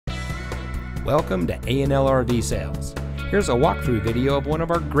Welcome to A&L RV Sales. Here's a walkthrough video of one of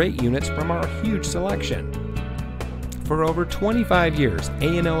our great units from our huge selection. For over 25 years,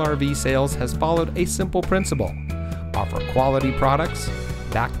 A&L RV Sales has followed a simple principle: offer quality products,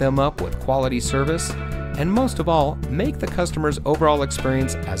 back them up with quality service, and most of all, make the customer's overall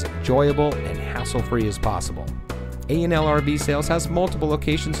experience as enjoyable and hassle-free as possible. A&L RV Sales has multiple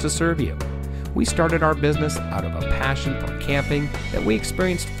locations to serve you. We started our business out of a passion for camping that we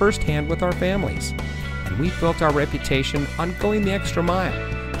experienced firsthand with our families, and we built our reputation on going the extra mile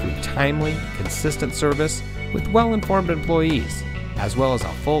through timely, consistent service with well-informed employees, as well as a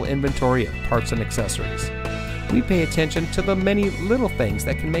full inventory of parts and accessories. We pay attention to the many little things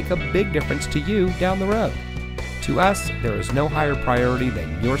that can make a big difference to you down the road. To us, there is no higher priority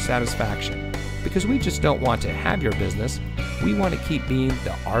than your satisfaction, because we just don't want to have your business, we want to keep being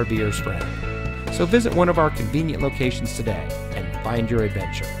the RVer's friend. So visit one of our convenient locations today and find your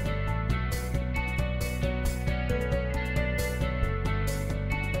adventure.